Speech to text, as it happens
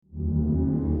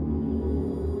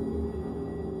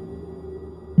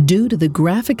Due to the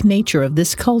graphic nature of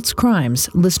this cult's crimes,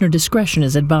 listener discretion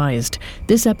is advised.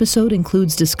 This episode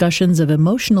includes discussions of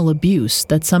emotional abuse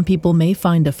that some people may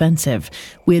find offensive.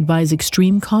 We advise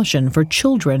extreme caution for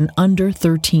children under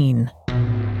 13.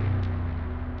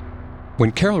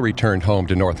 When Carol returned home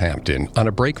to Northampton on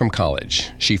a break from college,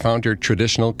 she found her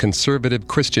traditional conservative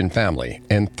Christian family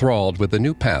enthralled with the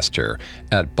new pastor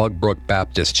at Bugbrook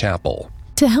Baptist Chapel.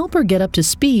 To help her get up to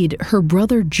speed, her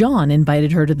brother John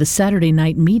invited her to the Saturday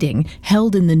night meeting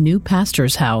held in the new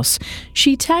pastor's house.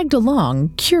 She tagged along,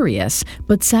 curious,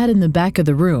 but sat in the back of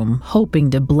the room, hoping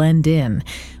to blend in.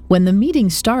 When the meeting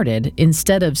started,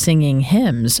 instead of singing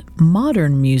hymns,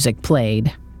 modern music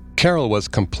played. Carol was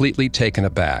completely taken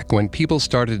aback when people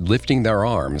started lifting their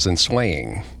arms and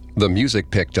swaying. The music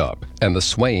picked up, and the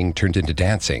swaying turned into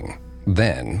dancing.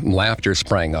 Then, laughter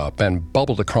sprang up and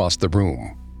bubbled across the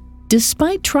room.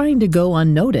 Despite trying to go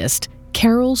unnoticed,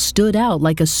 Carol stood out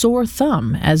like a sore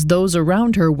thumb as those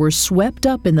around her were swept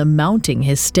up in the mounting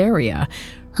hysteria.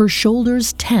 Her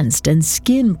shoulders tensed and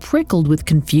skin prickled with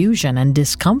confusion and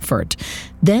discomfort.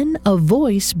 Then a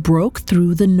voice broke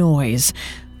through the noise.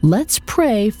 "Let's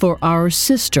pray for our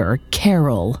sister,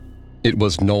 Carol." It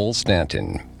was Noel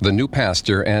Stanton, the new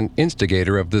pastor and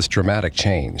instigator of this dramatic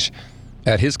change.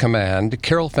 At his command,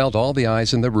 Carol felt all the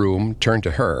eyes in the room turn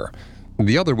to her.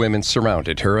 The other women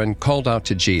surrounded her and called out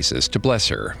to Jesus to bless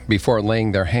her before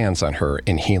laying their hands on her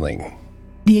in healing.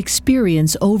 The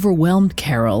experience overwhelmed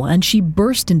Carol, and she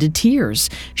burst into tears.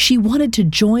 She wanted to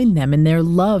join them in their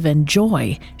love and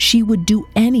joy. She would do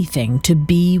anything to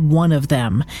be one of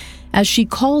them. As she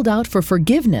called out for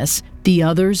forgiveness, the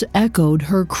others echoed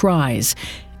her cries.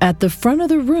 At the front of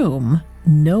the room,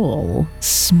 Noel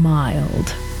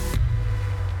smiled.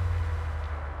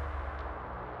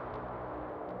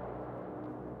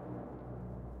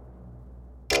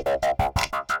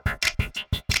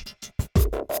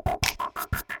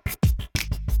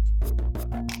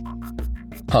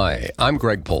 Hi, I'm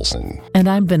Greg Polson. And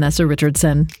I'm Vanessa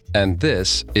Richardson. And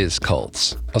this is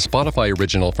Cults, a Spotify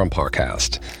original from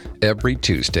Parcast. Every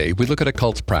Tuesday, we look at a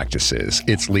cult's practices,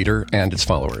 its leader, and its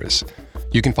followers.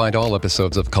 You can find all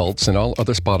episodes of Cults and all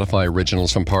other Spotify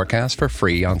originals from Parcast for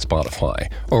free on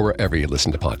Spotify or wherever you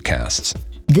listen to podcasts.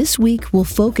 This week, we'll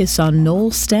focus on Noel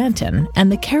Stanton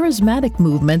and the charismatic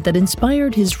movement that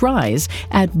inspired his rise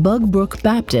at Bugbrook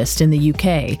Baptist in the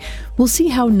UK. We'll see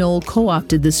how Noel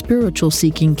co-opted the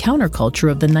spiritual-seeking counterculture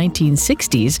of the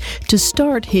 1960s to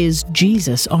start his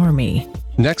Jesus Army.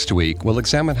 Next week, we'll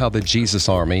examine how the Jesus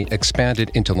Army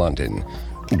expanded into London.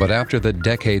 But after the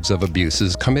decades of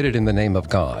abuses committed in the name of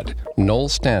God, Noel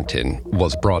Stanton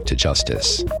was brought to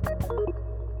justice.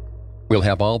 We'll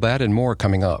have all that and more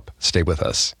coming up. Stay with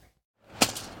us.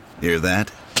 Hear that?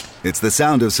 It's the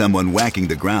sound of someone whacking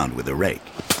the ground with a rake.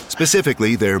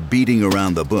 Specifically, they're beating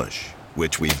around the bush,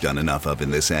 which we've done enough of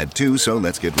in this ad too, so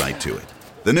let's get right to it.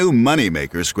 The new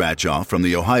Moneymaker scratch-off from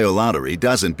the Ohio Lottery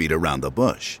doesn't beat around the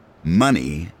bush.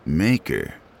 Money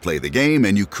Maker. Play the game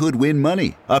and you could win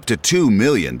money, up to $2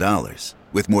 million.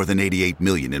 With more than $88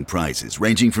 million in prizes,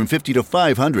 ranging from $50 to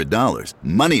 $500,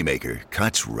 Moneymaker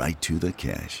cuts right to the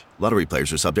cash. Lottery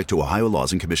players are subject to Ohio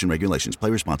laws and commission regulations. Play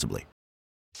responsibly.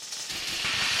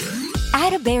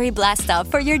 Add a berry blast off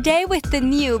for your day with the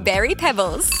new Berry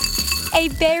Pebbles. A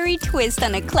berry twist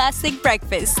on a classic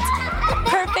breakfast.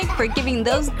 Perfect for giving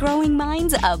those growing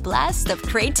minds a blast of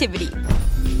creativity.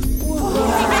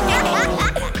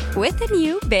 With the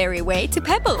new Berry Way to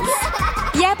Pebbles.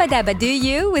 Yabba dabba do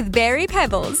you with Berry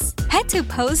Pebbles. Head to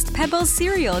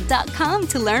postpebblescereal.com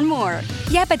to learn more.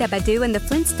 Yabba dabba do and the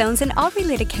Flintstones and all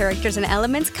related characters and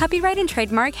elements copyright and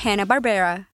trademark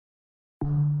Hanna-Barbera.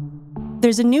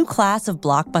 There's a new class of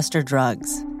blockbuster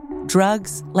drugs.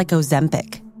 Drugs like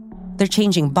Ozempic. They're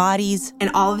changing bodies.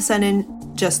 And all of a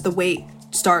sudden, just the weight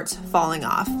starts falling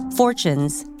off.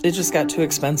 Fortunes. It just got too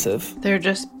expensive. They're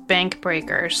just bank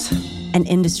breakers. And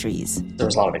industries. There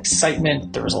was a lot of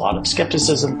excitement. There was a lot of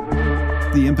skepticism.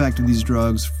 The impact of these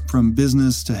drugs, from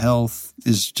business to health,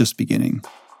 is just beginning.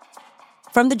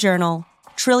 From the Journal,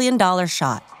 $1 Trillion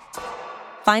Shot.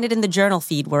 Find it in the Journal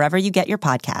feed wherever you get your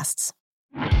podcasts.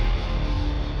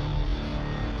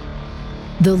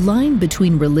 The line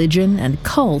between religion and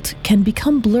cult can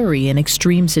become blurry in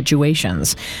extreme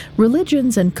situations.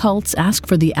 Religions and cults ask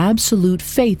for the absolute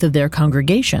faith of their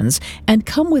congregations and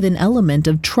come with an element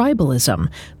of tribalism.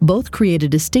 Both create a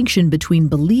distinction between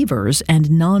believers and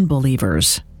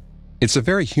non-believers. It's a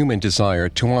very human desire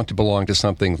to want to belong to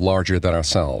something larger than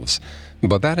ourselves.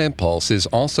 But that impulse is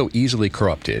also easily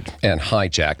corrupted and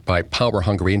hijacked by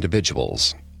power-hungry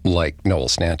individuals, like Noel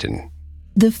Stanton.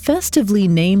 The festively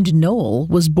named Noel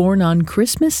was born on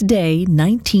Christmas Day,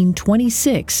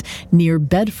 1926, near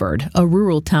Bedford, a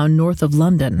rural town north of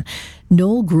London.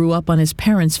 Noel grew up on his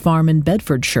parents' farm in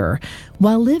Bedfordshire.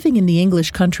 While living in the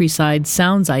English countryside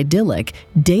sounds idyllic,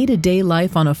 day-to-day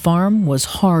life on a farm was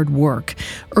hard work.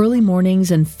 Early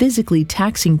mornings and physically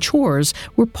taxing chores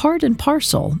were part and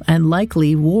parcel and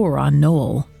likely wore on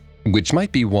Noel. Which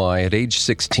might be why, at age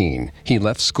 16, he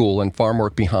left school and farm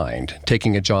work behind,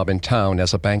 taking a job in town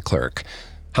as a bank clerk.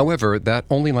 However, that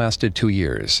only lasted 2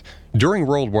 years. During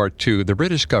World War II, the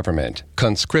British government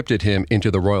conscripted him into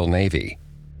the Royal Navy.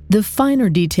 The finer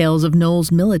details of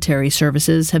Noel's military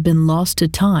services have been lost to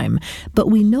time, but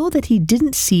we know that he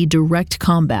didn't see direct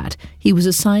combat. He was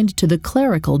assigned to the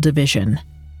clerical division.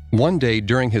 One day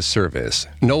during his service,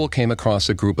 Noel came across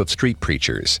a group of street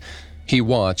preachers. He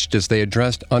watched as they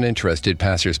addressed uninterested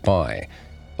passers-by.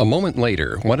 A moment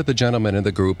later, one of the gentlemen in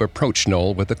the group approached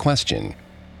Noel with a question.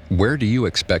 Where do you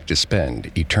expect to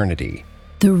spend eternity?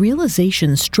 The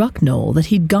realization struck Noel that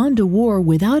he'd gone to war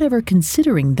without ever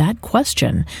considering that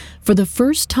question. For the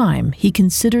first time, he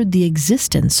considered the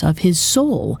existence of his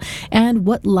soul and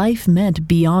what life meant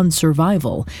beyond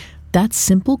survival. That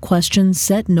simple question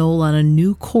set Noel on a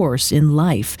new course in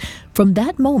life. From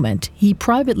that moment, he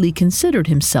privately considered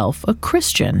himself a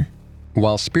Christian.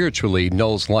 While spiritually,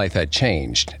 Noel's life had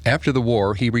changed. After the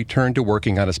war, he returned to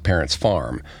working on his parents'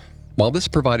 farm. While this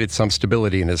provided some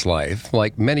stability in his life,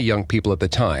 like many young people at the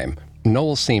time,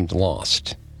 Noel seemed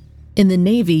lost. In the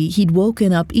Navy, he'd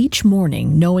woken up each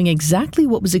morning knowing exactly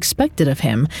what was expected of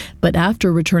him, but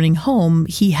after returning home,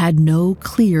 he had no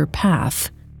clear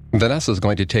path. Vanessa is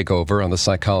going to take over on the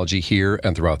psychology here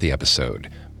and throughout the episode.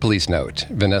 Please note,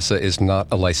 Vanessa is not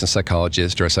a licensed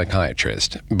psychologist or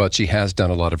psychiatrist, but she has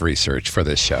done a lot of research for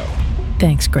this show.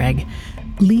 Thanks, Greg.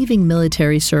 Leaving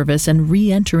military service and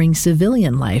re-entering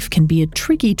civilian life can be a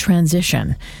tricky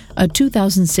transition. A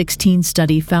 2016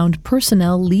 study found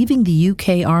personnel leaving the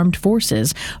UK Armed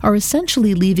Forces are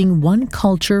essentially leaving one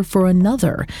culture for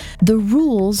another. The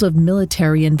rules of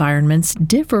military environments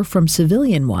differ from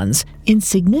civilian ones in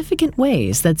significant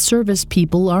ways that service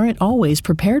people aren't always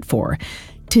prepared for.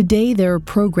 Today, there are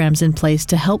programs in place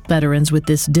to help veterans with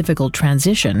this difficult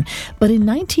transition, but in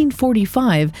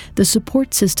 1945, the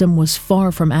support system was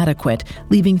far from adequate,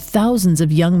 leaving thousands of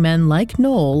young men like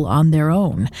Noel on their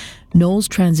own. Noel's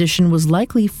transition was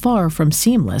likely far from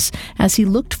seamless, as he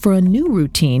looked for a new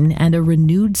routine and a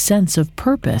renewed sense of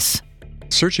purpose.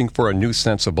 Searching for a new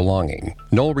sense of belonging,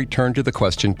 Noel returned to the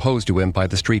question posed to him by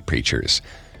the street preachers.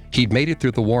 He'd made it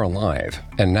through the war alive,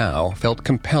 and now felt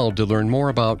compelled to learn more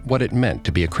about what it meant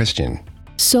to be a Christian.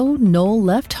 So Noel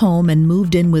left home and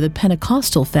moved in with a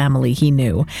Pentecostal family he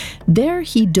knew. There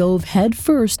he dove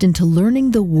headfirst into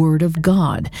learning the Word of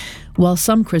God. While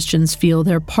some Christians feel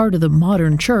they're part of the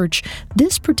modern church,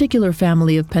 this particular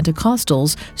family of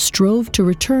Pentecostals strove to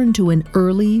return to an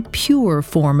early, pure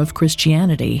form of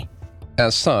Christianity.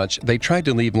 As such, they tried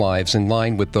to lead lives in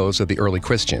line with those of the early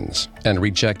Christians and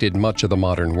rejected much of the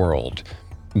modern world.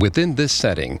 Within this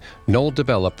setting, Noel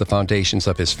developed the foundations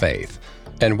of his faith.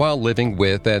 And while living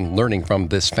with and learning from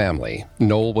this family,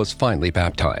 Noel was finally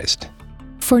baptized.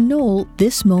 For Noel,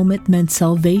 this moment meant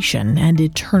salvation and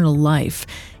eternal life,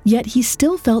 yet he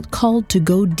still felt called to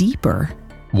go deeper.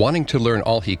 Wanting to learn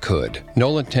all he could,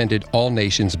 Noel attended All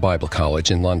Nations Bible College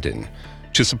in London.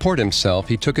 To support himself,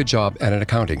 he took a job at an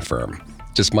accounting firm.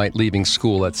 Despite leaving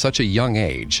school at such a young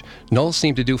age, Noel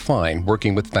seemed to do fine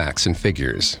working with facts and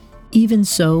figures. Even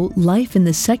so, life in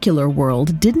the secular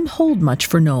world didn't hold much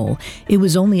for Noel. It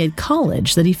was only at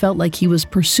college that he felt like he was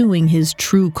pursuing his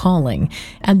true calling.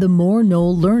 And the more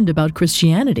Noel learned about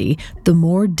Christianity, the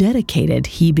more dedicated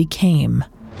he became.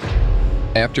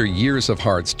 After years of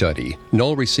hard study,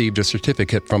 Noel received a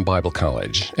certificate from Bible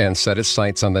College and set his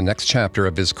sights on the next chapter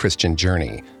of his Christian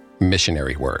journey,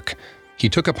 missionary work. He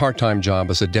took a part-time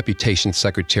job as a deputation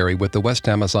secretary with the West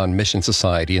Amazon Mission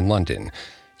Society in London.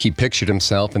 He pictured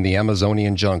himself in the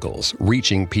Amazonian jungles,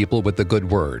 reaching people with the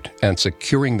good word and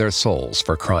securing their souls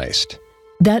for Christ.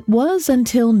 That was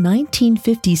until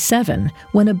 1957,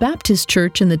 when a Baptist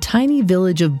church in the tiny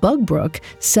village of Bugbrook,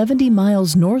 70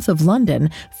 miles north of London,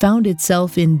 found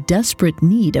itself in desperate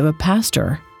need of a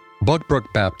pastor. Bugbrook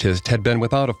Baptist had been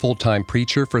without a full-time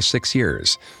preacher for 6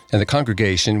 years, and the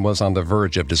congregation was on the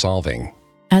verge of dissolving.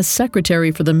 As secretary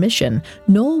for the mission,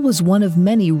 Noel was one of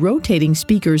many rotating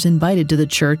speakers invited to the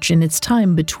church in its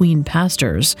time between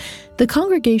pastors. The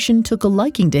congregation took a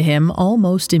liking to him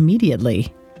almost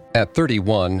immediately. At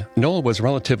 31, Noel was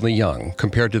relatively young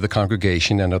compared to the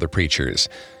congregation and other preachers.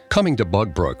 Coming to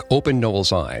Bugbrook opened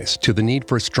Noel's eyes to the need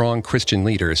for strong Christian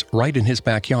leaders right in his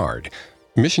backyard.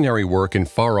 Missionary work in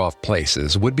far-off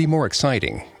places would be more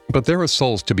exciting, but there are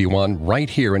souls to be won right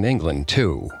here in England,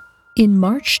 too. In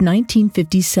March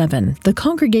 1957, the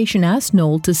congregation asked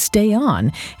Noel to stay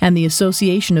on, and the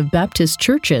Association of Baptist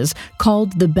Churches,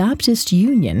 called the Baptist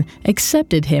Union,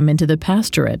 accepted him into the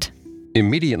pastorate.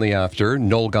 Immediately after,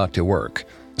 Noel got to work.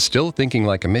 Still thinking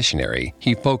like a missionary,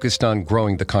 he focused on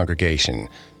growing the congregation,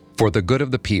 for the good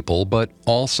of the people, but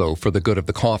also for the good of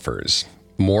the coffers.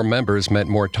 More members meant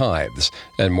more tithes,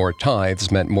 and more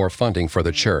tithes meant more funding for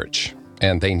the church,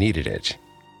 and they needed it.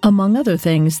 Among other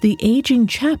things, the aging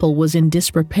chapel was in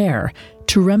disrepair.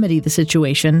 To remedy the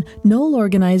situation, Noel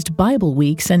organized Bible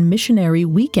weeks and missionary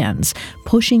weekends,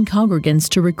 pushing congregants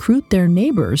to recruit their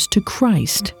neighbors to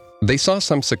Christ. They saw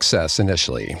some success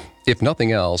initially. If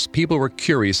nothing else, people were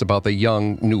curious about the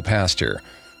young, new pastor.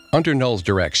 Under Noel's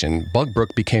direction,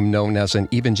 Bugbrook became known as an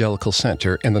evangelical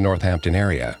center in the Northampton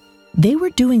area. They were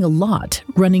doing a lot,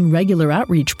 running regular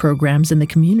outreach programs in the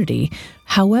community.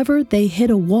 However, they hit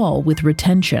a wall with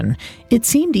retention. It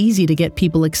seemed easy to get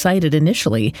people excited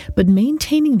initially, but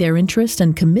maintaining their interest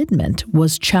and commitment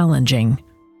was challenging.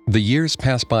 The years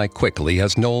passed by quickly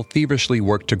as Noel feverishly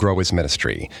worked to grow his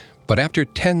ministry. But after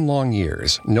 10 long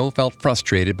years, Noel felt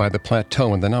frustrated by the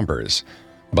plateau in the numbers.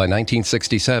 By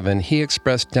 1967, he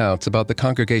expressed doubts about the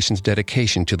congregation's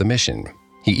dedication to the mission.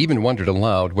 He even wondered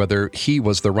aloud whether he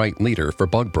was the right leader for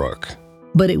Bugbrook.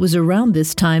 But it was around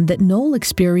this time that Noel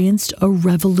experienced a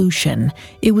revolution.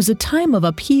 It was a time of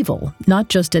upheaval, not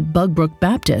just at Bugbrook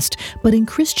Baptist, but in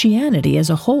Christianity as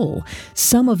a whole.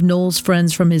 Some of Noel's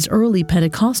friends from his early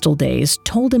Pentecostal days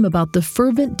told him about the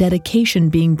fervent dedication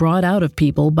being brought out of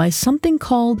people by something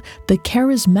called the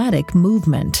charismatic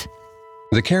movement.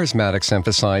 The charismatics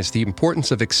emphasized the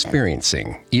importance of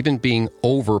experiencing, even being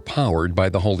overpowered by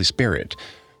the Holy Spirit.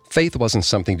 Faith wasn't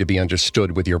something to be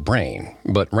understood with your brain,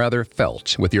 but rather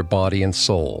felt with your body and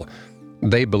soul.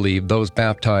 They believed those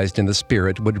baptized in the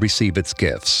Spirit would receive its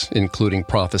gifts, including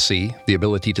prophecy, the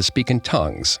ability to speak in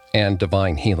tongues, and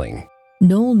divine healing.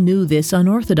 Noel knew this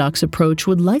unorthodox approach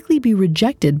would likely be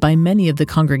rejected by many of the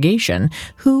congregation,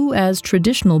 who, as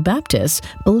traditional Baptists,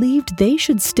 believed they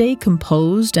should stay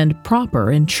composed and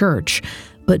proper in church.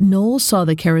 But Noel saw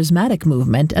the charismatic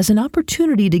movement as an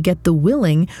opportunity to get the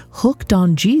willing hooked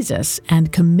on Jesus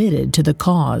and committed to the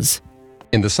cause.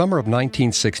 In the summer of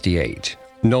 1968,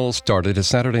 Noel started a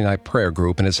Saturday night prayer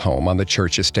group in his home on the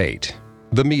church estate.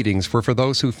 The meetings were for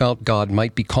those who felt God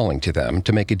might be calling to them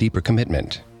to make a deeper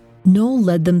commitment. Noel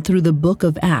led them through the book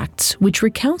of Acts, which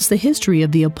recounts the history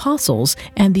of the apostles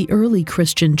and the early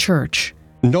Christian church.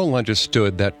 Noel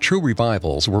understood that true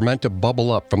revivals were meant to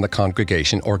bubble up from the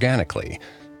congregation organically.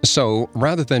 So,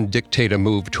 rather than dictate a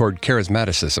move toward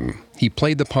charismaticism, he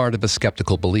played the part of a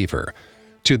skeptical believer.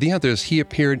 To the others, he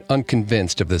appeared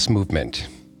unconvinced of this movement.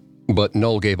 But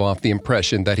Noel gave off the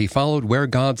impression that he followed where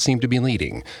God seemed to be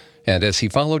leading, and as he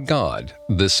followed God,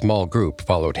 this small group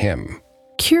followed him.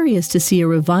 Curious to see a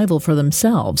revival for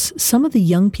themselves, some of the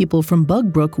young people from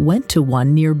Bugbrook went to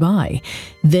one nearby.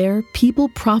 There, people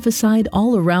prophesied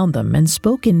all around them and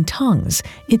spoke in tongues.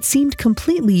 It seemed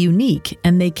completely unique,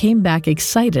 and they came back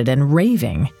excited and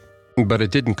raving. But it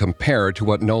didn't compare to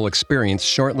what Noel experienced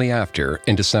shortly after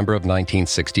in December of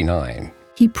 1969.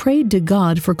 He prayed to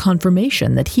God for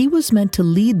confirmation that he was meant to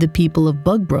lead the people of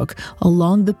Bugbrook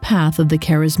along the path of the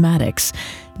charismatics.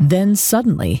 Then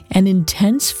suddenly, an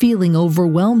intense feeling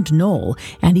overwhelmed Noel,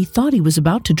 and he thought he was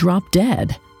about to drop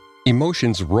dead.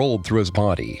 Emotions rolled through his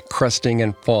body, cresting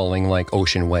and falling like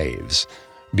ocean waves.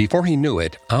 Before he knew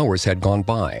it, hours had gone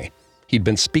by. He'd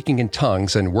been speaking in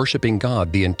tongues and worshiping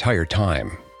God the entire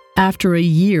time. After a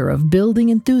year of building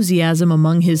enthusiasm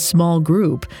among his small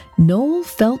group, Noel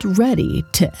felt ready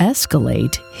to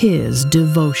escalate his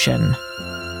devotion.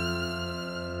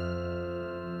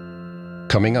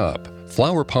 Coming up,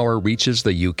 Flower Power reaches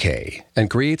the UK and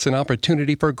creates an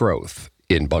opportunity for growth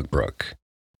in Bugbrook.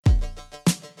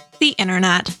 The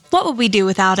internet. What would we do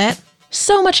without it?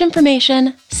 So much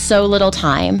information, so little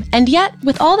time, and yet,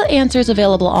 with all the answers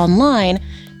available online,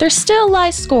 there still lie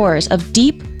scores of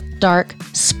deep, dark,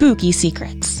 spooky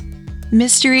secrets.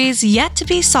 Mysteries yet to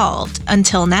be solved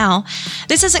until now.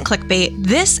 This isn't clickbait.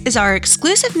 This is our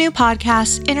exclusive new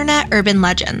podcast, Internet Urban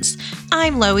Legends.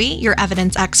 I'm Loie, your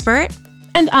evidence expert.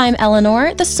 And I'm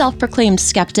Eleanor, the self-proclaimed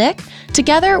skeptic.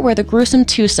 Together, we're the gruesome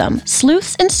twosome,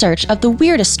 sleuths in search of the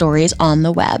weirdest stories on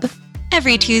the web.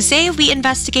 Every Tuesday, we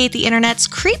investigate the internet's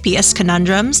creepiest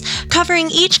conundrums, covering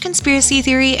each conspiracy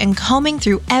theory and combing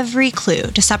through every clue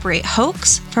to separate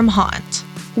hoax from haunt.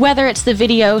 Whether it's the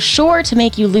video sure to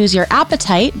make you lose your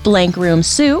appetite, Blank Room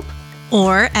Soup,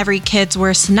 or every kid's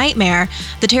worst nightmare,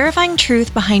 the terrifying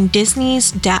truth behind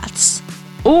Disney's deaths.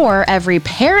 Or every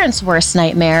parent's worst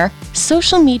nightmare,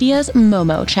 social media's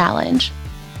Momo challenge.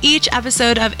 Each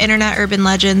episode of Internet Urban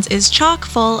Legends is chock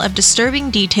full of disturbing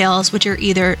details which are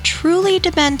either truly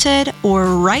demented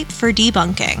or ripe for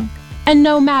debunking. And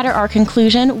no matter our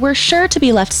conclusion, we're sure to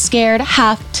be left scared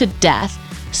half to death.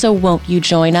 So won't you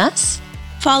join us?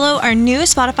 Follow our new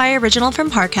Spotify original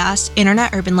from Parcast,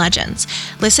 Internet Urban Legends.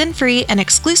 Listen free and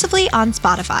exclusively on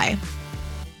Spotify.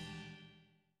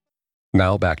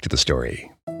 Now back to the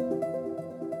story.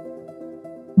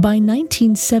 By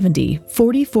 1970,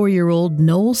 44-year-old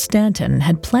Noel Stanton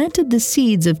had planted the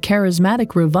seeds of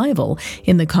charismatic revival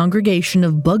in the congregation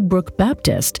of Bugbrook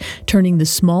Baptist, turning the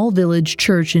small village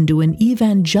church into an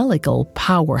evangelical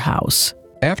powerhouse.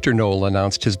 After Noel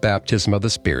announced his baptism of the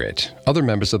Spirit, other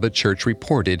members of the church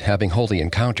reported having holy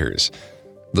encounters.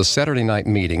 The Saturday night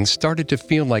meetings started to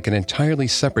feel like an entirely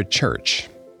separate church.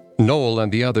 Noel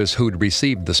and the others who'd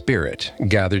received the Spirit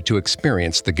gathered to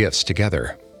experience the gifts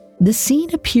together. The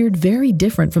scene appeared very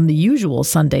different from the usual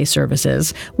Sunday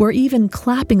services, where even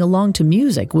clapping along to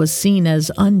music was seen as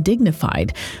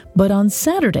undignified. But on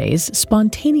Saturdays,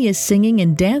 spontaneous singing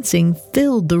and dancing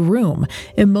filled the room.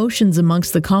 Emotions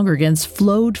amongst the congregants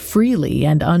flowed freely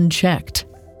and unchecked.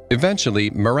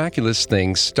 Eventually, miraculous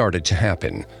things started to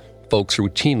happen. Folks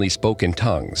routinely spoke in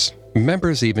tongues.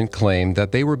 Members even claimed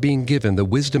that they were being given the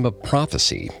wisdom of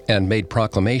prophecy and made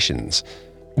proclamations.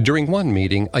 During one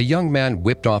meeting, a young man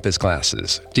whipped off his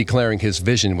glasses, declaring his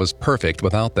vision was perfect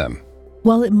without them.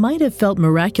 While it might have felt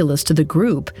miraculous to the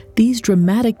group, these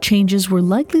dramatic changes were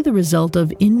likely the result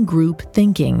of in-group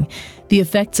thinking. The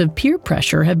effects of peer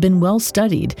pressure have been well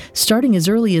studied, starting as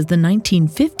early as the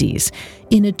 1950s.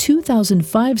 In a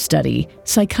 2005 study,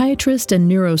 psychiatrist and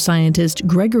neuroscientist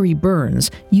Gregory Burns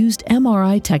used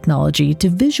MRI technology to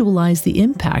visualize the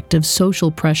impact of social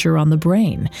pressure on the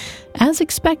brain. As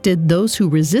expected, those who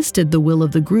resisted the will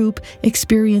of the group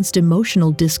experienced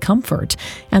emotional discomfort,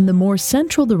 and the more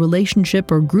central the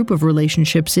relationship or group of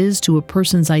relationships is to a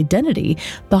person's identity,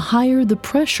 the higher the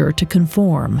pressure to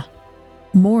conform.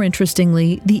 More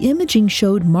interestingly, the imaging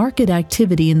showed marked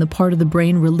activity in the part of the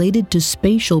brain related to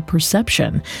spatial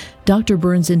perception. Dr.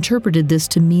 Burns interpreted this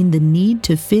to mean the need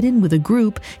to fit in with a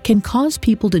group can cause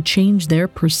people to change their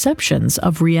perceptions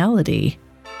of reality.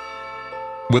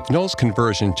 With Noel's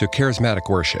conversion to charismatic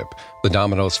worship, the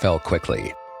dominoes fell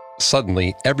quickly.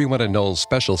 Suddenly, everyone in Noel's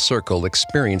special circle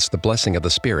experienced the blessing of the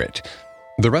Spirit.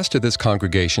 The rest of this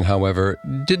congregation, however,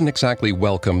 didn't exactly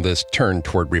welcome this turn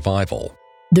toward revival.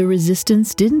 The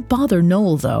resistance didn't bother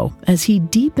Noel, though, as he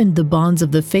deepened the bonds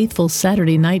of the faithful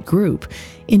Saturday night group.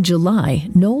 In July,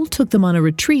 Noel took them on a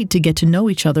retreat to get to know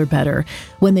each other better.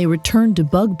 When they returned to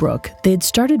Bugbrook, they had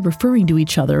started referring to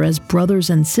each other as brothers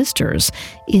and sisters.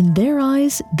 In their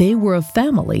eyes, they were a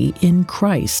family in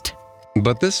Christ.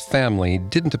 But this family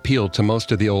didn't appeal to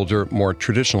most of the older, more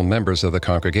traditional members of the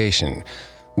congregation.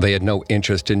 They had no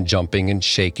interest in jumping and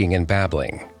shaking and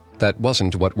babbling. That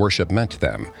wasn't what worship meant to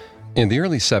them. In the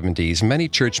early 70s, many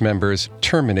church members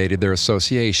terminated their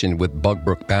association with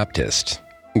Bugbrook Baptist.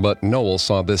 But Noel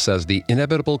saw this as the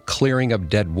inevitable clearing of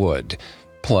dead wood.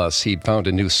 Plus, he'd found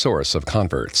a new source of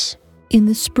converts. In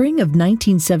the spring of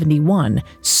 1971,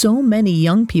 so many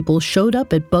young people showed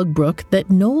up at Bugbrook that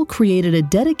Noel created a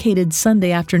dedicated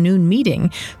Sunday afternoon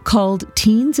meeting called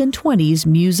Teens and 20s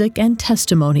Music and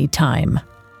Testimony Time.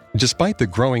 Despite the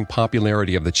growing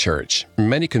popularity of the church,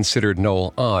 many considered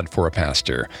Noel odd for a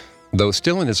pastor. Though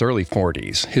still in his early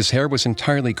 40s, his hair was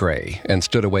entirely gray and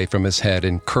stood away from his head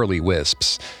in curly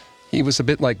wisps. He was a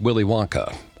bit like Willy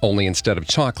Wonka, only instead of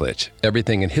chocolate,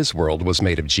 everything in his world was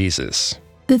made of Jesus.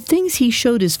 The things he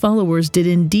showed his followers did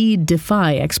indeed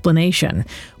defy explanation.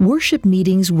 Worship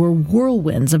meetings were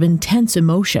whirlwinds of intense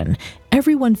emotion.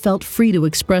 Everyone felt free to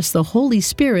express the Holy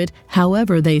Spirit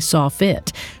however they saw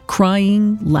fit.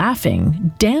 Crying,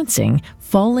 laughing, dancing,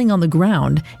 falling on the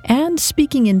ground, and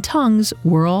speaking in tongues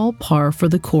were all par for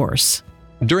the course.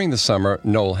 During the summer,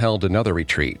 Noel held another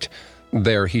retreat.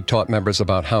 There, he taught members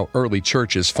about how early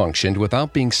churches functioned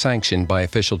without being sanctioned by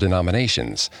official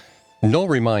denominations. Noel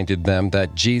reminded them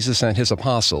that Jesus and his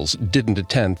apostles didn't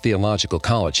attend theological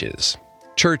colleges.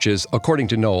 Churches, according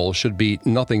to Noel, should be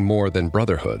nothing more than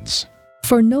brotherhoods.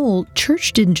 For Noel,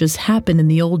 church didn't just happen in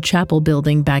the old chapel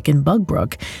building back in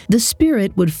Bugbrook. The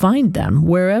Spirit would find them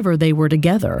wherever they were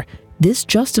together. This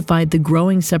justified the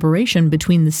growing separation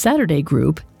between the Saturday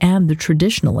group and the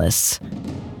traditionalists.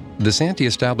 This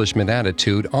anti-establishment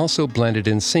attitude also blended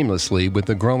in seamlessly with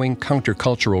the growing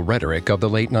countercultural rhetoric of the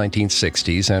late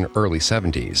 1960s and early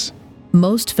 70s.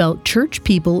 Most felt church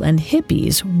people and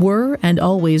hippies were and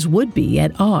always would be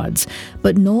at odds,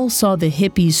 but Noel saw the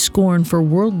hippies' scorn for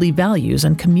worldly values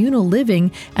and communal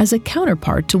living as a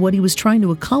counterpart to what he was trying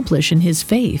to accomplish in his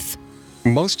faith.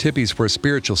 Most hippies were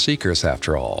spiritual seekers,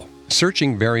 after all,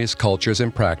 searching various cultures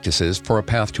and practices for a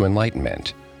path to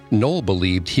enlightenment. Noel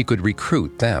believed he could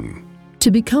recruit them. To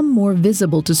become more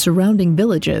visible to surrounding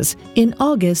villages, in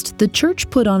August, the church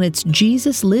put on its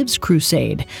Jesus Lives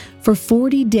crusade. For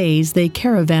 40 days, they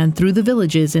caravaned through the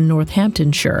villages in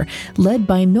Northamptonshire, led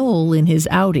by Noel in his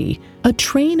Audi. A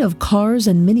train of cars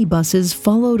and minibuses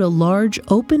followed a large,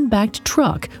 open-backed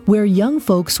truck where young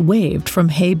folks waved from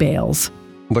hay bales.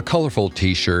 The colorful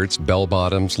t-shirts,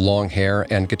 bell-bottoms, long hair,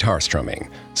 and guitar strumming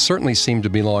certainly seemed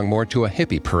to belong more to a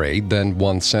hippie parade than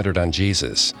one centered on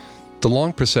Jesus. The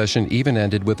long procession even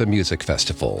ended with a music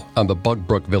festival on the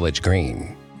Bugbrook Village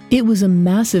Green. It was a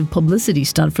massive publicity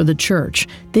stunt for the church.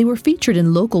 They were featured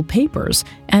in local papers,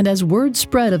 and as word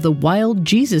spread of the wild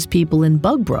Jesus people in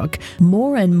Bugbrook,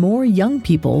 more and more young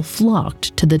people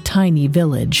flocked to the tiny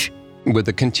village. With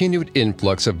the continued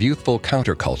influx of youthful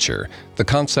counterculture, the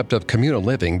concept of communal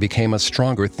living became a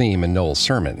stronger theme in Noel's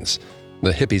sermons.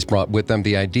 The hippies brought with them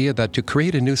the idea that to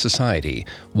create a new society,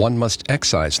 one must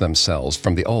excise themselves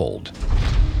from the old.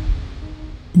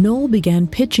 Noel began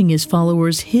pitching his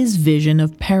followers his vision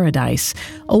of paradise,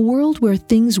 a world where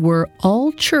things were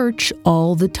all church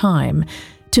all the time.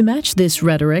 To match this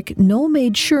rhetoric, Noel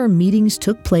made sure meetings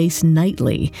took place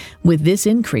nightly. With this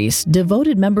increase,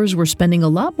 devoted members were spending a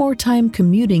lot more time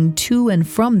commuting to and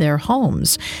from their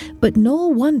homes. But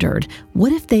Noel wondered,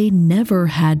 what if they never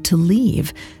had to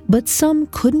leave? But some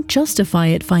couldn't justify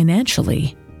it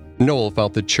financially. Noel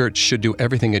felt the church should do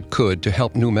everything it could to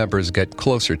help new members get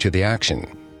closer to the action.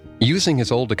 Using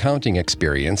his old accounting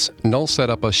experience, Noel set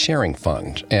up a sharing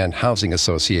fund and housing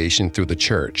association through the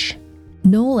church.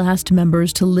 Noel asked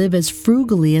members to live as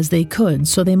frugally as they could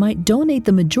so they might donate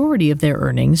the majority of their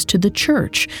earnings to the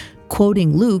church.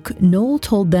 Quoting Luke, Noel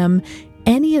told them,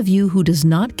 "Any of you who does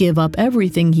not give up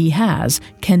everything he has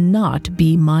cannot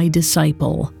be my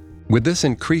disciple." With this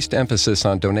increased emphasis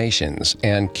on donations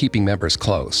and keeping members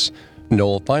close,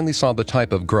 Noel finally saw the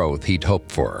type of growth he'd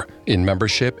hoped for in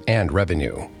membership and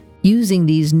revenue. Using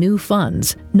these new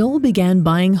funds, Noel began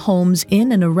buying homes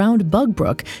in and around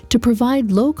Bugbrook to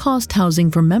provide low-cost housing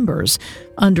for members.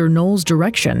 Under Noel's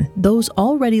direction, those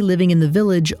already living in the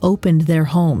village opened their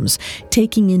homes,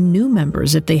 taking in new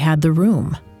members if they had the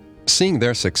room. Seeing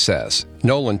their success,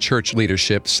 Noel and church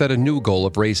leadership set a new goal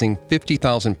of raising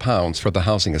 £50,000 for the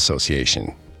housing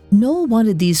association. Noel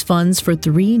wanted these funds for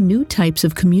 3 new types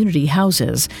of community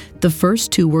houses. The first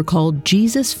 2 were called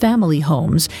Jesus Family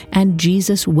Homes and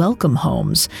Jesus Welcome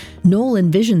Homes. Noel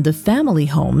envisioned the family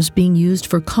homes being used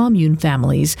for commune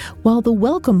families, while the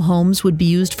welcome homes would be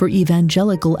used for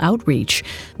evangelical outreach.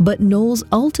 But Noel's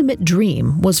ultimate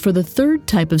dream was for the third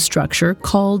type of structure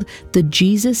called the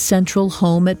Jesus Central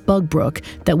Home at Bugbrook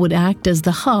that would act as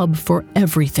the hub for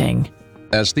everything.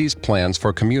 As these plans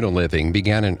for communal living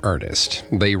began in earnest,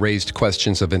 they raised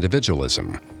questions of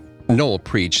individualism. Noel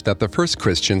preached that the first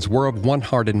Christians were of one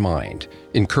heart and mind,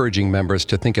 encouraging members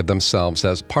to think of themselves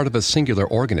as part of a singular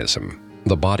organism,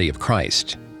 the body of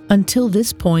Christ. Until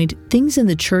this point, things in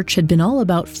the church had been all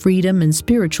about freedom and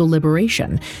spiritual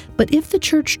liberation. But if the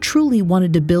church truly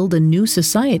wanted to build a new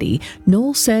society,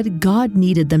 Noel said God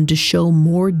needed them to show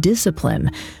more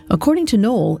discipline. According to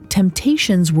Noel,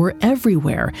 temptations were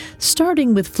everywhere,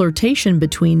 starting with flirtation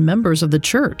between members of the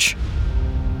church.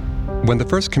 When the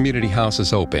first community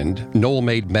houses opened, Noel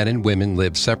made men and women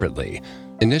live separately.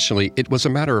 Initially, it was a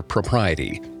matter of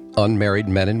propriety. Unmarried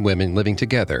men and women living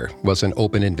together was an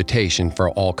open invitation for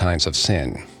all kinds of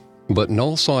sin. But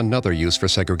Noel saw another use for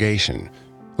segregation.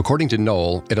 According to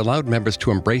Noel, it allowed members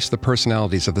to embrace the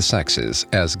personalities of the sexes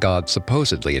as God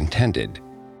supposedly intended.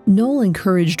 Noel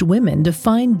encouraged women to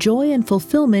find joy and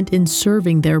fulfillment in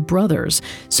serving their brothers,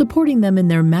 supporting them in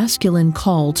their masculine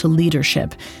call to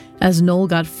leadership. As Noel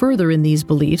got further in these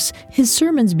beliefs, his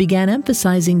sermons began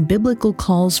emphasizing biblical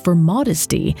calls for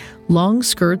modesty. Long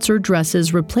skirts or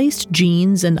dresses replaced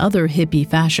jeans and other hippie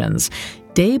fashions.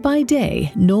 Day by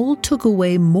day, Noel took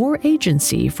away more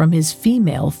agency from his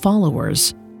female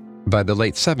followers. By the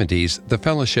late 70s, the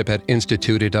fellowship had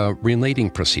instituted a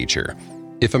relating procedure.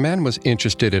 If a man was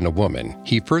interested in a woman,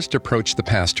 he first approached the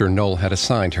pastor Noel had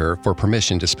assigned her for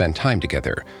permission to spend time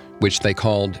together, which they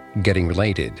called getting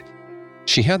related.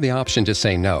 She had the option to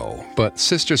say no, but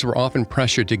sisters were often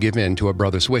pressured to give in to a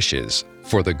brother's wishes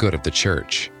for the good of the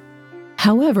church.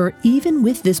 However, even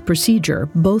with this procedure,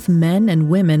 both men and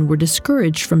women were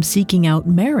discouraged from seeking out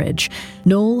marriage.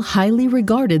 Noel highly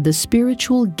regarded the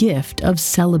spiritual gift of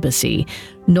celibacy.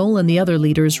 Noel and the other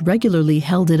leaders regularly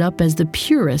held it up as the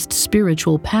purest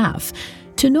spiritual path.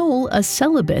 To Noel, a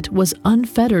celibate was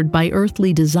unfettered by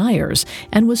earthly desires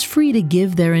and was free to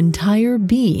give their entire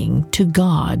being to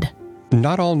God.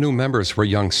 Not all new members were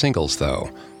young singles,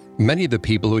 though. Many of the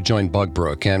people who joined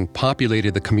Bugbrook and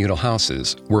populated the communal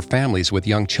houses were families with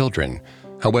young children.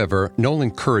 However, Noel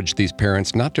encouraged these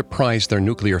parents not to prize their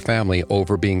nuclear family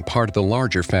over being part of the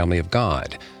larger family of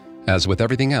God. As with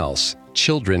everything else,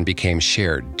 children became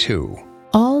shared too.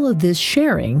 All of this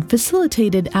sharing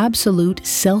facilitated absolute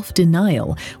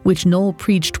self-denial, which Noel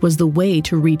preached was the way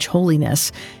to reach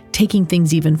holiness. Taking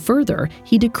things even further,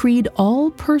 he decreed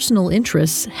all personal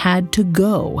interests had to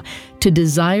go. To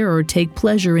desire or take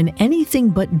pleasure in anything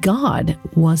but God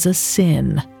was a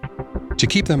sin. To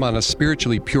keep them on a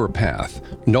spiritually pure path,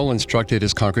 Noel instructed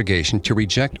his congregation to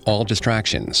reject all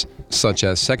distractions, such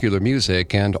as secular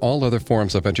music and all other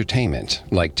forms of entertainment,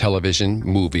 like television,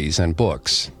 movies, and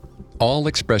books. All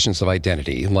expressions of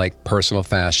identity, like personal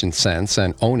fashion sense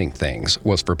and owning things,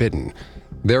 was forbidden.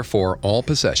 Therefore, all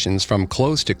possessions, from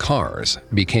clothes to cars,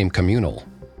 became communal.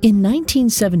 In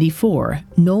 1974,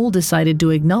 Noel decided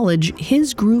to acknowledge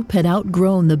his group had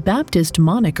outgrown the Baptist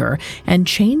moniker and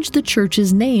changed the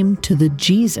church's name to the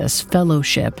Jesus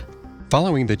Fellowship.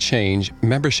 Following the change,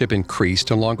 membership increased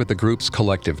along with the group's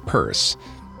collective purse.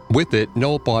 With it,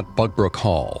 Noel bought Bugbrook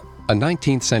Hall, a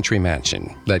 19th century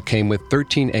mansion that came with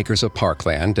 13 acres of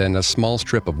parkland and a small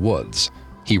strip of woods.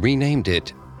 He renamed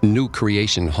it New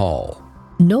Creation Hall.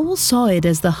 Noel saw it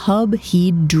as the hub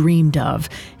he'd dreamed of.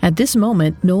 At this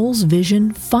moment, Noel's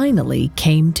vision finally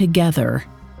came together.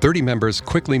 30 members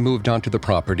quickly moved onto the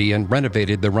property and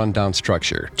renovated the rundown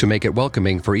structure to make it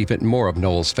welcoming for even more of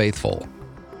Noel's faithful.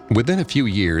 Within a few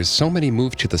years, so many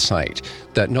moved to the site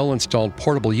that Noel installed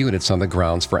portable units on the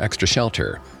grounds for extra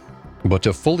shelter. But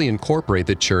to fully incorporate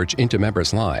the church into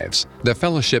members' lives, the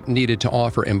fellowship needed to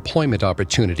offer employment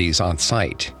opportunities on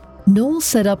site. Noel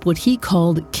set up what he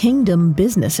called kingdom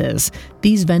businesses.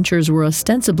 These ventures were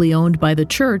ostensibly owned by the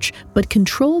church, but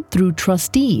controlled through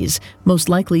trustees, most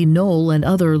likely Noel and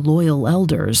other loyal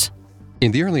elders.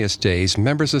 In the earliest days,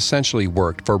 members essentially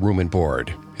worked for room and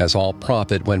board, as all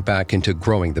profit went back into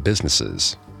growing the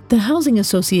businesses. The housing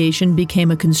association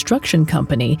became a construction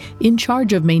company in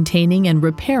charge of maintaining and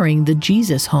repairing the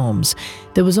Jesus homes.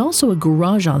 There was also a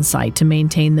garage on site to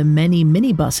maintain the many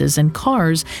minibuses and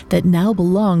cars that now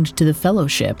belonged to the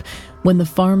fellowship. When the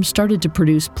farm started to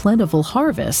produce plentiful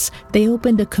harvests, they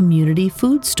opened a community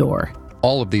food store.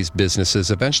 All of these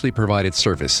businesses eventually provided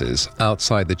services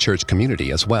outside the church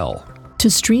community as well. To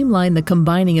streamline the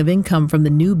combining of income from the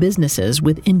new businesses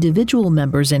with individual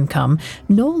members' income,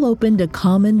 Noel opened a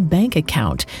common bank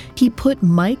account. He put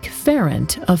Mike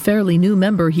Ferrant, a fairly new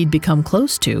member he'd become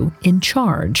close to, in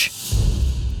charge.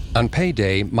 On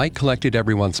payday, Mike collected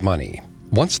everyone's money.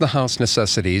 Once the house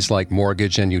necessities like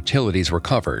mortgage and utilities were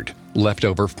covered,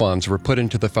 leftover funds were put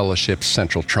into the fellowship's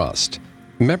central trust.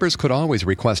 Members could always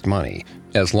request money,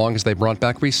 as long as they brought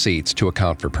back receipts to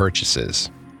account for purchases.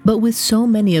 But with so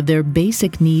many of their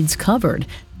basic needs covered,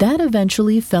 that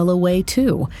eventually fell away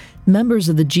too. Members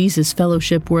of the Jesus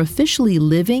Fellowship were officially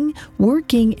living,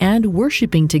 working, and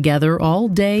worshiping together all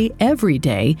day, every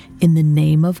day, in the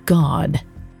name of God.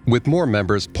 With more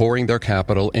members pouring their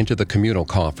capital into the communal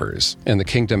coffers and the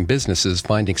kingdom businesses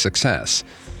finding success,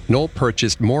 Noel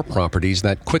purchased more properties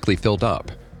that quickly filled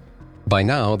up. By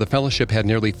now, the fellowship had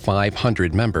nearly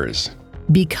 500 members.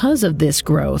 Because of this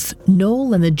growth,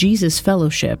 Noel and the Jesus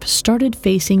Fellowship started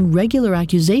facing regular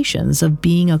accusations of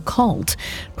being a cult.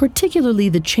 Particularly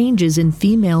the changes in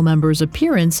female members'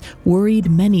 appearance worried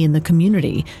many in the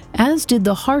community, as did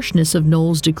the harshness of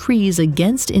Noel's decrees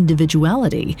against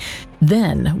individuality.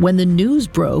 Then, when the news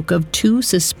broke of 2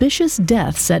 suspicious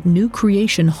deaths at New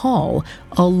Creation Hall,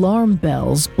 alarm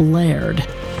bells blared.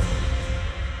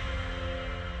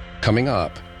 Coming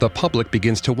up, the public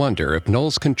begins to wonder if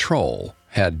Noel's control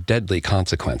had deadly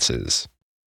consequences.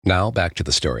 Now back to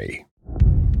the story.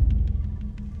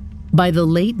 By the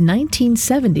late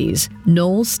 1970s,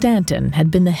 Noel Stanton had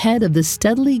been the head of the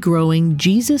steadily growing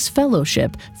Jesus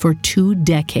Fellowship for 2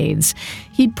 decades.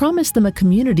 He'd promised them a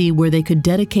community where they could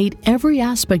dedicate every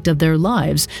aspect of their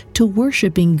lives to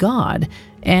worshiping God,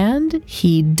 and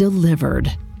he'd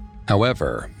delivered.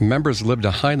 However, members lived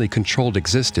a highly controlled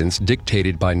existence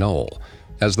dictated by Noel.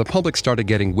 As the public started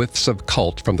getting whiffs of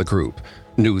cult from the group,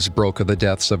 news broke of the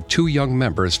deaths of 2 young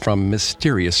members from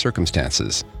mysterious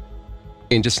circumstances.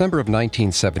 In December of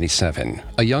 1977,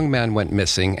 a young man went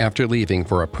missing after leaving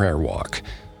for a prayer walk.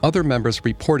 Other members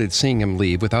reported seeing him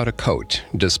leave without a coat,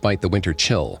 despite the winter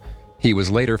chill. He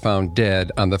was later found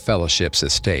dead on the fellowship's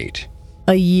estate.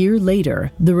 A year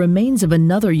later, the remains of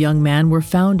another young man were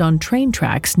found on train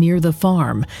tracks near the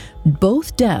farm.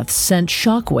 Both deaths sent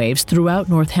shockwaves throughout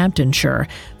Northamptonshire.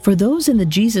 For those in the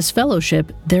Jesus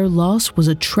Fellowship, their loss was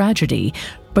a tragedy.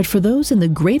 But for those in the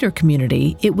greater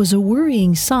community, it was a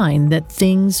worrying sign that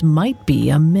things might be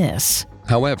amiss.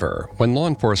 However, when law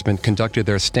enforcement conducted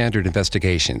their standard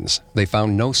investigations, they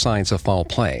found no signs of foul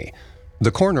play.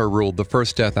 The coroner ruled the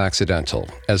first death accidental,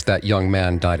 as that young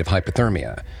man died of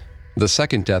hypothermia. The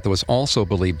second death was also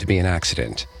believed to be an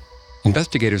accident.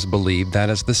 Investigators believe that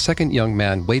as the second young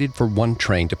man waited for one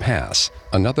train to pass,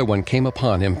 another one came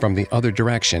upon him from the other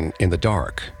direction in the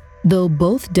dark. Though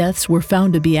both deaths were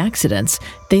found to be accidents,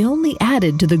 they only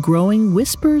added to the growing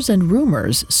whispers and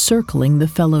rumors circling the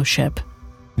fellowship.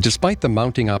 Despite the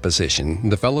mounting opposition,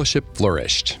 the fellowship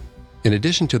flourished. In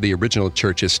addition to the original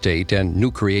church estate and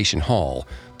New Creation Hall,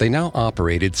 they now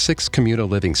operated 6 communal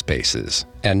living spaces,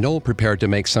 and Noel prepared to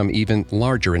make some even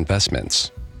larger investments.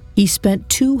 He spent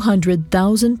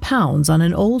 £200,000 on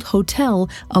an old hotel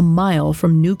a mile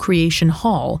from New Creation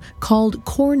Hall called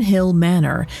Cornhill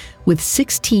Manor, with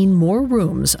 16 more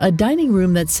rooms, a dining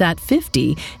room that sat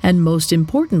 50, and most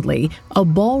importantly, a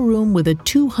ballroom with a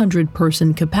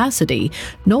 200-person capacity.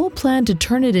 Noel planned to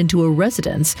turn it into a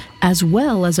residence as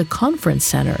well as a conference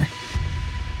center.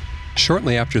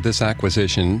 Shortly after this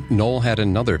acquisition, Noel had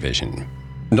another vision.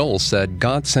 Noel said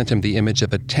God sent him the image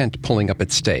of a tent pulling up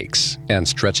its stakes and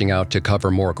stretching out to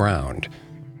cover more ground.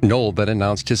 Noel then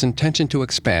announced his intention to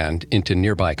expand into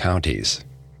nearby counties.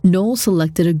 Noel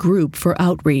selected a group for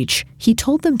outreach. He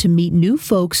told them to meet new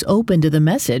folks open to the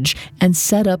message and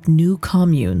set up new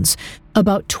communes.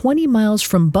 About 20 miles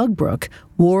from Bugbrook,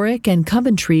 Warwick and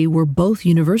Coventry were both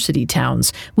university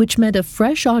towns, which meant a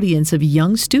fresh audience of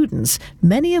young students,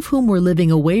 many of whom were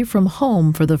living away from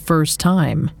home for the first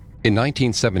time. In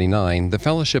 1979, the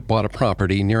fellowship bought a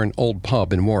property near an old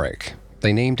pub in Warwick.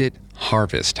 They named it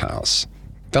Harvest House.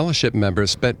 Fellowship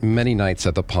members spent many nights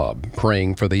at the pub,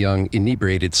 praying for the young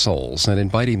inebriated souls and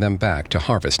inviting them back to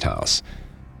Harvest House.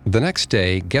 The next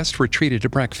day, guests were treated to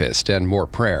breakfast and more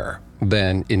prayer,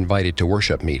 then invited to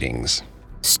worship meetings.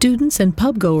 Students and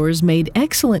pubgoers made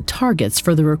excellent targets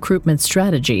for the recruitment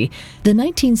strategy. The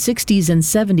 1960s and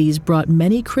 70s brought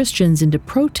many Christians into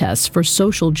protests for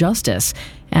social justice,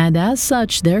 and as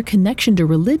such, their connection to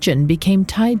religion became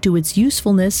tied to its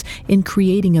usefulness in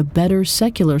creating a better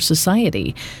secular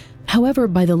society. However,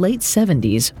 by the late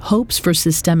 70s, hopes for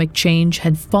systemic change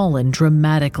had fallen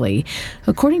dramatically.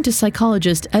 According to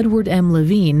psychologist Edward M.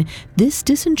 Levine, this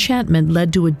disenchantment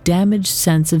led to a damaged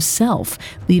sense of self,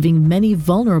 leaving many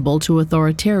vulnerable to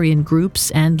authoritarian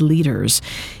groups and leaders.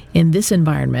 In this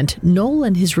environment, Noel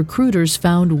and his recruiters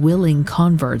found willing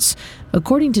converts.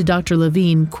 According to Dr.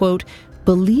 Levine, quote,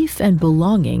 "Belief and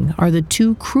belonging are the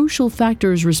two crucial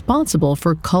factors responsible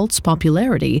for cult's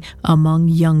popularity among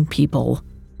young people."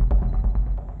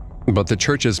 But the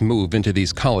church's move into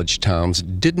these college towns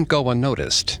didn't go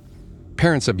unnoticed.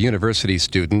 Parents of university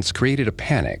students created a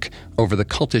panic over the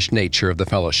cultish nature of the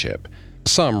fellowship.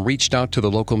 Some reached out to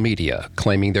the local media,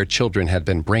 claiming their children had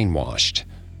been brainwashed.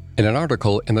 In an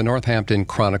article in the Northampton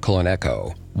Chronicle and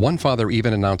Echo, one father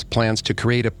even announced plans to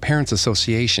create a parents'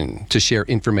 association to share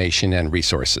information and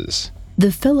resources.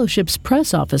 The fellowship's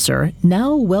press officer,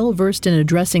 now well-versed in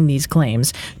addressing these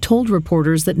claims, told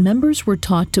reporters that members were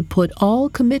taught to put all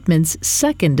commitments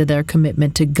second to their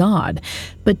commitment to God,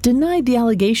 but denied the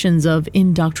allegations of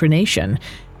indoctrination.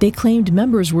 They claimed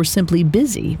members were simply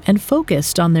busy and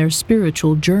focused on their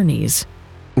spiritual journeys.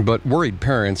 But worried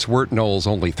parents weren't Noel's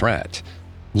only threat.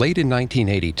 Late in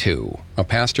 1982, a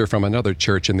pastor from another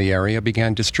church in the area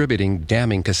began distributing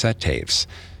damning cassette tapes.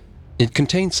 It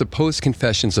contained supposed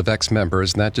confessions of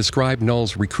ex-members that described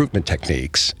Noel's recruitment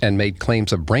techniques and made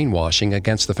claims of brainwashing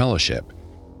against the fellowship.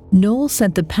 Noel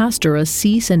sent the pastor a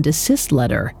cease and desist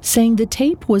letter, saying the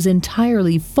tape was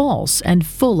entirely false and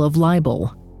full of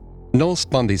libel. Noel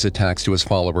spun these attacks to his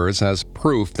followers as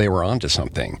proof they were onto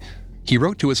something. He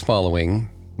wrote to his following,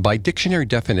 "By dictionary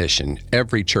definition,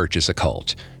 every church is a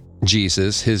cult.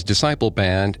 Jesus, his disciple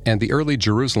band, and the early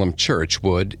Jerusalem church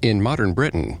would, in modern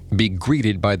Britain, be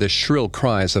greeted by the shrill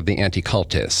cries of the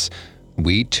anti-cultists.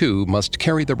 We, too, must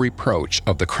carry the reproach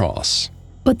of the cross."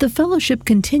 But the fellowship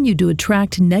continued to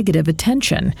attract negative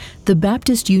attention. The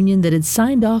Baptist Union that had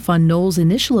signed off on Noel's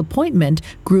initial appointment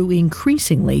grew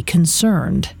increasingly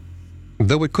concerned.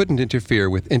 Though it couldn't interfere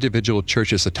with individual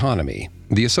churches' autonomy,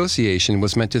 the association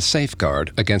was meant to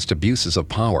safeguard against abuses of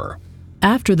power.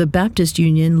 After the Baptist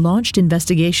Union launched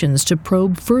investigations to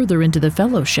probe further into the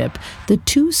fellowship, the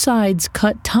two sides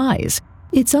cut ties.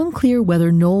 It's unclear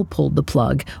whether Noel pulled the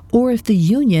plug or if the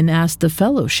union asked the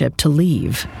fellowship to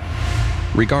leave.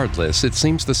 Regardless, it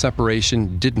seems the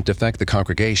separation didn't affect the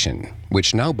congregation,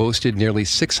 which now boasted nearly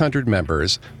 600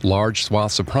 members, large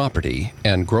swaths of property,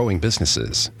 and growing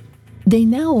businesses. They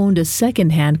now owned a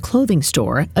second-hand clothing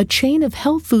store, a chain of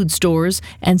health food stores,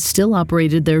 and still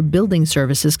operated their building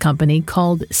services company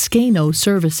called Skano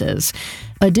Services.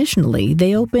 Additionally,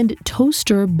 they opened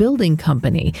Toaster Building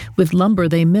Company, with lumber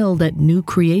they milled at New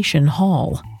Creation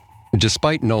Hall.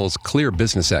 Despite Noel's clear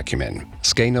business acumen,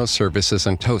 Skano Services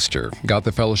and Toaster got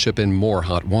the fellowship in more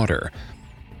hot water.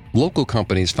 Local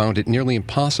companies found it nearly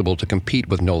impossible to compete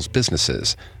with Noel's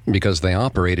businesses because they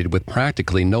operated with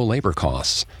practically no labor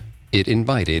costs. It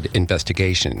invited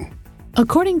investigation.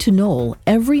 According to Noel,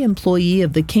 every employee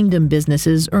of the Kingdom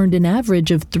businesses earned an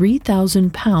average of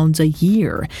 £3,000 a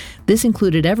year. This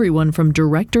included everyone from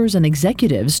directors and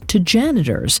executives to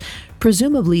janitors.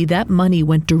 Presumably, that money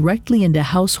went directly into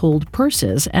household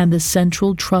purses and the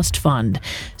Central Trust Fund.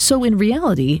 So in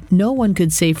reality, no one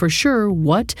could say for sure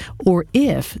what or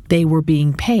if they were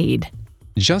being paid.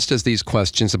 Just as these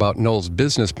questions about Noel's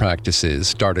business practices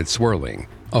started swirling,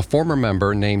 a former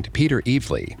member named Peter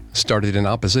Evely started an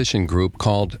opposition group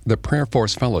called the Prayer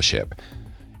Force Fellowship.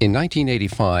 In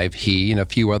 1985, he and a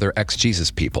few other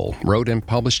ex-Jesus people wrote and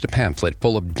published a pamphlet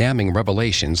full of damning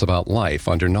revelations about life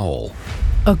under Noel.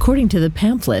 According to the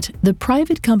pamphlet, the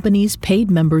private companies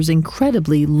paid members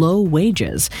incredibly low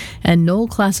wages, and Noel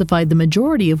classified the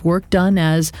majority of work done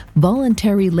as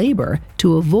voluntary labor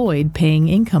to avoid paying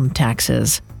income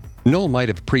taxes. Noel might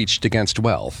have preached against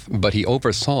wealth, but he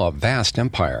oversaw a vast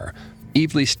empire.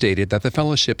 Evely stated that the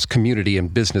fellowship's community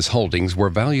and business holdings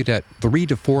were valued at £3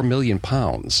 to £4 million.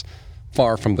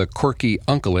 Far from the quirky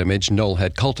uncle image Noel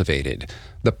had cultivated,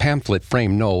 the pamphlet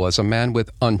framed Noel as a man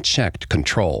with unchecked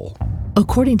control.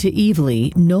 According to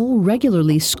Evely, Noel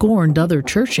regularly scorned other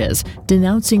churches,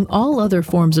 denouncing all other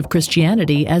forms of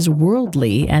Christianity as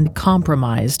worldly and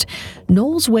compromised.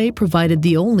 Noel's way provided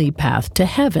the only path to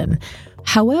heaven.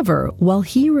 However, while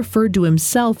he referred to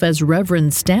himself as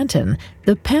Reverend Stanton,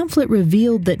 the pamphlet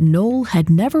revealed that Noel had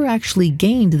never actually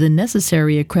gained the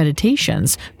necessary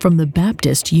accreditations from the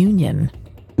Baptist Union.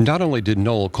 Not only did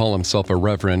Noel call himself a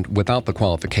reverend without the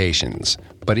qualifications,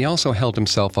 but he also held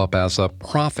himself up as a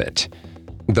prophet.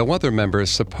 Though other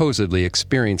members supposedly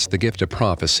experienced the gift of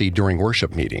prophecy during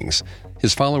worship meetings,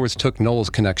 his followers took Noel's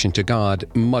connection to God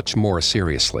much more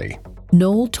seriously.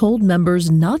 Noel told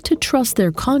members not to trust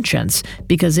their conscience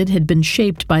because it had been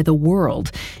shaped by the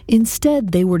world.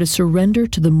 Instead, they were to surrender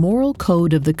to the moral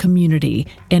code of the community,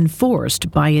 enforced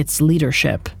by its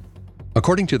leadership.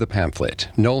 According to the pamphlet,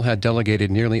 Noel had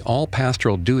delegated nearly all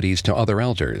pastoral duties to other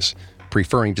elders,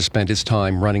 preferring to spend his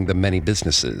time running the many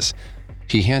businesses.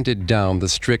 He handed down the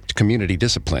strict community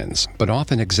disciplines, but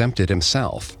often exempted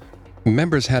himself.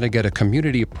 Members had to get a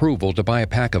community approval to buy a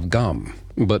pack of gum,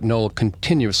 but Noel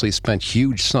continuously spent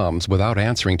huge sums without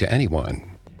answering to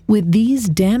anyone. With these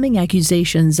damning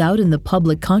accusations out in the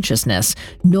public consciousness,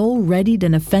 Noel readied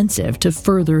an offensive to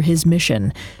further his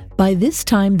mission. By this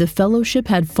time, the fellowship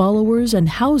had followers and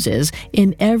houses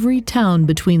in every town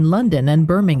between London and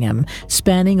Birmingham,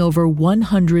 spanning over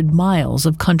 100 miles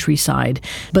of countryside.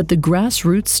 But the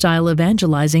grassroots style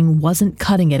evangelizing wasn't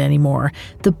cutting it anymore.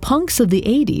 The punks of the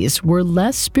 80s were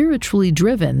less spiritually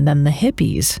driven than the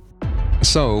hippies.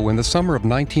 So, in the summer of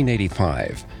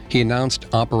 1985, he announced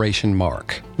Operation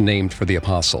Mark, named for the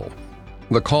apostle.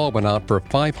 The call went out for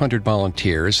 500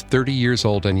 volunteers, 30 years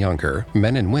old and younger,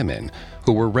 men and women,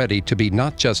 who were ready to be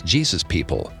not just Jesus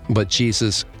people, but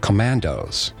Jesus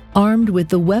commandos. Armed with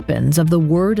the weapons of the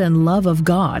Word and love of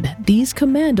God, these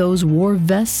commandos wore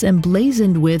vests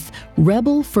emblazoned with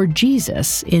 "Rebel for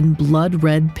Jesus" in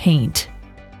blood-red paint.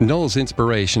 Noel's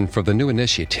inspiration for the new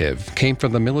initiative came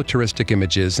from the militaristic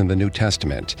images in the New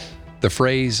Testament. The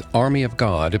phrase "Army of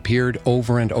God" appeared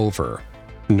over and over.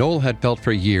 Noel had felt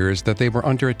for years that they were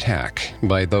under attack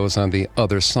by those on the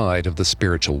other side of the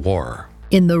spiritual war.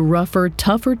 In the rougher,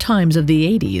 tougher times of the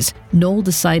 80s, Noel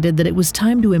decided that it was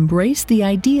time to embrace the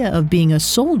idea of being a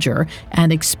soldier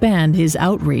and expand his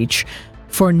outreach.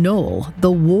 For Noel,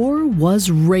 the war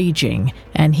was raging,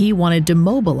 and he wanted to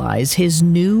mobilize his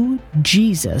new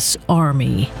Jesus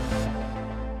Army.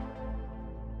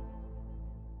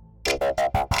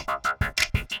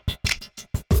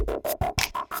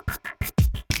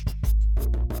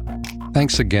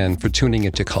 Thanks again for tuning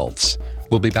into Cults.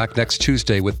 We'll be back next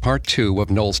Tuesday with part 2 of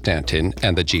Noel Stanton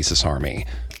and the Jesus Army.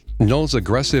 Noel's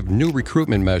aggressive new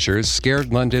recruitment measures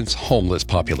scared London's homeless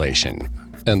population.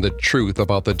 and the truth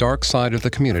about the dark side of the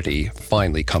community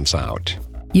finally comes out.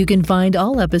 You can find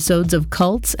all episodes of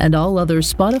Cults and all other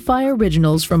Spotify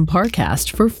originals from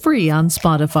Parcast for free on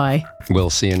Spotify. We'll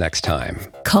see you next time.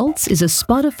 Cults is a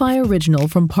Spotify original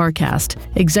from Parcast.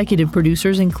 Executive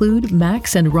producers include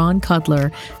Max and Ron Cutler.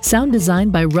 Sound design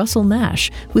by Russell Nash,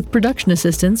 with production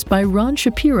assistance by Ron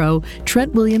Shapiro,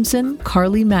 Trent Williamson,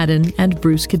 Carly Madden, and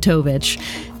Bruce Katovich.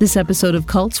 This episode of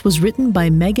Cults was written by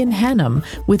Megan Hannum,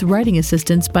 with writing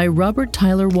assistance by Robert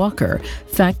Tyler Walker,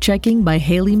 fact-checking by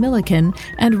Haley Milliken,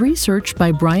 and research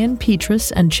by Brian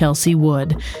Petrus and Chelsea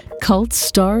Wood. Cults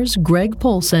stars Greg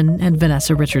Polson and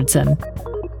Vanessa Richardson.